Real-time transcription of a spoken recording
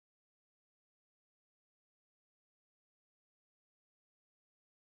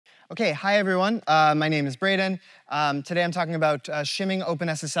Okay, hi everyone. My name is Braden. Today I'm talking about shimming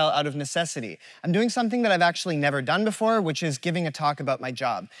OpenSSL out of necessity. I'm doing something that I've actually never done before, which is giving a talk about my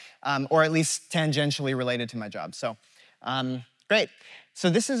job, or at least tangentially related to my job. So, great. So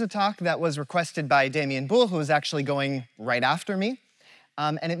this is a talk that was requested by Damien Boole, who is actually going right after me.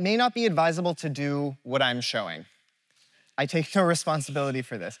 And it may not be advisable to do what I'm showing. I take no responsibility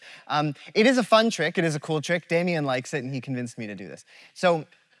for this. It is a fun trick. It is a cool trick. Damien likes it, and he convinced me to do this. So,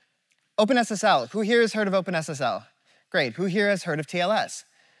 OpenSSL. Who here has heard of OpenSSL? Great. Who here has heard of TLS?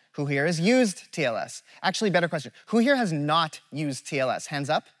 Who here has used TLS? Actually, better question. Who here has not used TLS?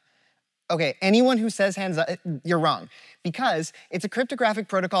 Hands up. Okay, anyone who says hands up, you're wrong. Because it's a cryptographic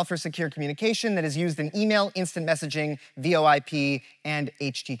protocol for secure communication that is used in email, instant messaging, VoIP, and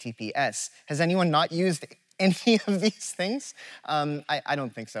HTTPS. Has anyone not used any of these things? I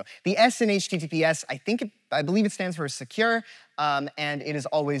don't think so. The S in HTTPS, I believe it stands for secure, and it is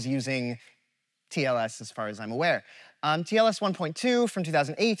always using TLS as far as I'm aware. TLS 1.2 from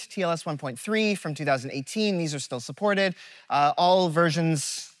 2008, TLS 1.3 from 2018, these are still supported. All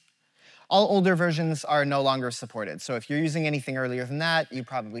older versions are no longer supported. So if you're using anything earlier than that, you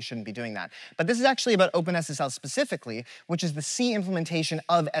probably shouldn't be doing that. But this is actually about OpenSSL specifically, which is the C implementation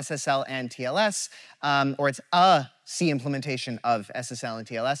of SSL and TLS, or it's a C implementation of SSL and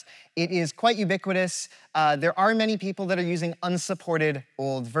TLS. It is quite ubiquitous. There are many people that are using unsupported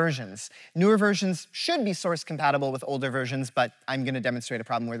old versions. Newer versions should be source compatible with older versions, but I'm going to demonstrate a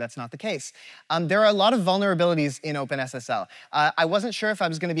problem where that's not the case. There are a lot of vulnerabilities in OpenSSL. I wasn't sure if I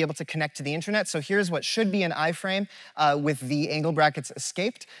was going to be able to connect to the internet, so here's what should be an iframe with the angle brackets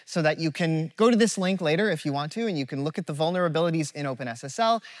escaped, so that you can go to this link later if you want to, and you can look at the vulnerabilities in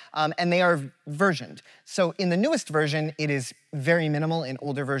OpenSSL, and they are versioned. So in the newest version, it is very minimal. In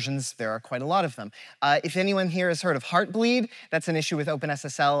older versions, there are quite a lot of them. If anyone here has heard of Heartbleed, that's an issue with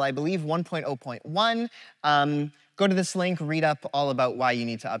OpenSSL, I believe 1.0.1. Go to this link, read up all about why you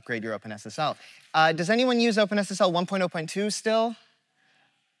need to upgrade your OpenSSL. Does anyone use OpenSSL 1.0.2 still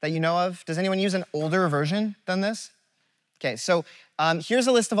that you know of? Does anyone use an older version than this? Okay, so here's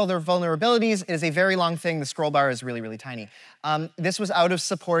a list of all the vulnerabilities. It is a very long thing. The scroll bar is really, really tiny. This was out of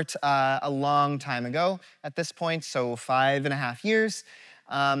support a long time ago at this point, so 5.5 years.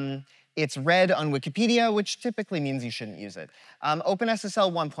 It's red on Wikipedia, which typically means you shouldn't use it.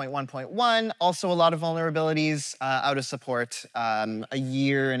 OpenSSL 1.1.1, also a lot of vulnerabilities out of support a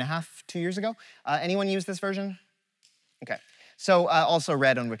year and a half, 2 years ago. Anyone use this version? Okay. So also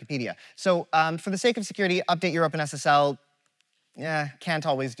red on Wikipedia. So for the sake of security, update your OpenSSL. Can't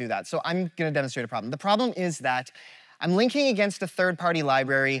always do that. So I'm going to demonstrate a problem. The problem is that I'm linking against a third-party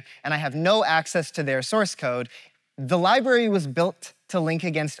library, and I have no access to their source code. The library was built to link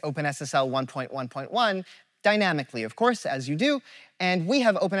against OpenSSL 1.1.1 dynamically, of course, as you do. And we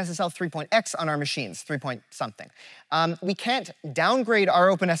have OpenSSL 3.x on our machines, 3-point-something. We can't downgrade our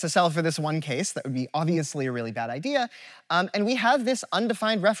OpenSSL for this one case. That would be obviously a really bad idea. And we have this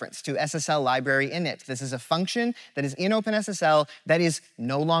undefined reference to SSL library init. This is a function that is in OpenSSL that is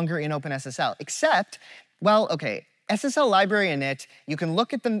no longer in OpenSSL, except, well, OK, SSL library init, you can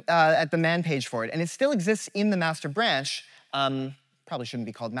look at the man page for it, and it still exists in the master branch. Probably shouldn't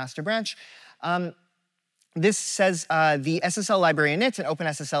be called master branch. This says the SSL library init and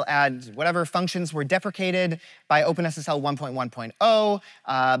OpenSSL add whatever functions were deprecated by OpenSSL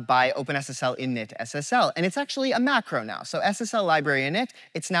 1.1.0 by OpenSSL init SSL. And it's actually a macro now. So SSL library init,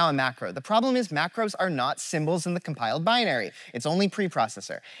 it's now a macro. The problem is macros are not symbols in the compiled binary. It's only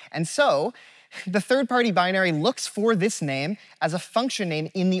preprocessor. And so the third-party binary looks for this name as a function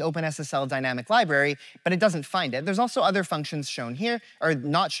name in the OpenSSL dynamic library, but it doesn't find it. There's also other functions shown here, or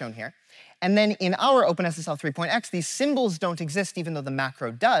not shown here. And then in our OpenSSL 3.x, these symbols don't exist even though the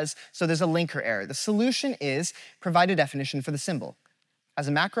macro does, so there's a linker error. The solution is provide a definition for the symbol. As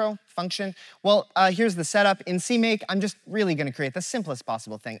a macro function, well, here's the setup. In CMake, I'm just really going to create the simplest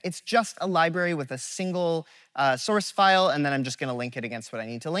possible thing. It's just a library with a single source file, and then I'm just going to link it against what I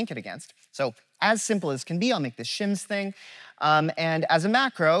need to link it against. So as simple as can be, I'll make this shims thing. And as a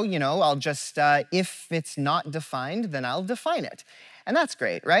macro, I'll just, if it's not defined, then I'll define it. And that's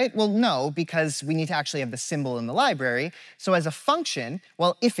great, right? Well, no, because we need to actually have the symbol in the library. So as a function,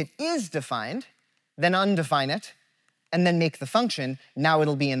 well, if it is defined, then undefine it, and then make the function. Now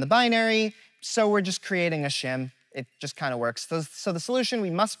it'll be in the binary, so we're just creating a shim. It just kind of works. So the solution,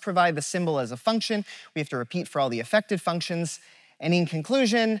 we must provide the symbol as a function. We have to repeat for all the affected functions. And in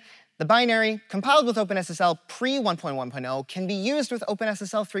conclusion, the binary, compiled with OpenSSL pre-1.1.0, can be used with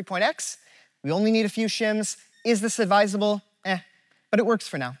OpenSSL 3.x. We only need a few shims. Is this advisable? But it works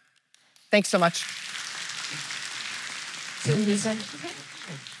for now. Thanks so much. So,